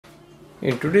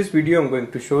In today's video I'm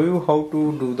going to show you how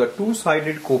to do the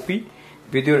two-sided copy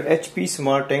with your HP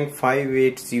Smart Ink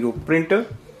 580 printer.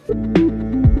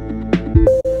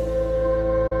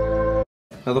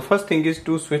 Now the first thing is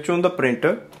to switch on the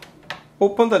printer,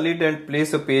 open the lid and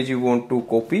place a page you want to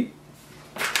copy.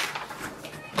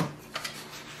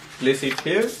 Place it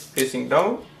here facing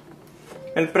down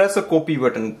and press the copy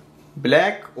button,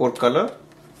 black or color.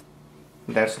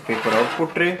 That's the paper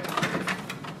output tray.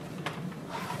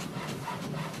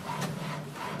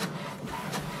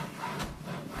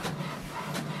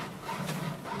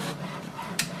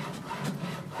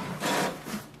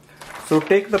 So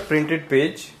take the printed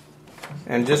page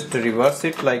and just reverse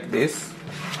it like this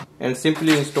and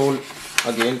simply install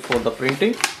again for the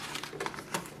printing.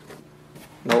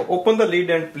 Now open the lid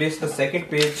and place the second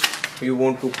page you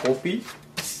want to copy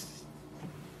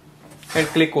and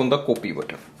click on the copy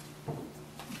button.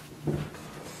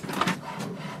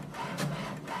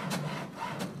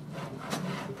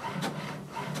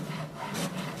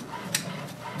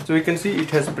 So you can see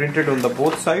it has printed on the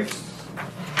both sides.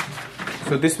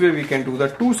 So this way we can do the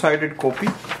two-sided copy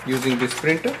using this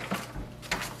printer.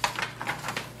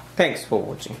 Thanks for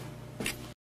watching.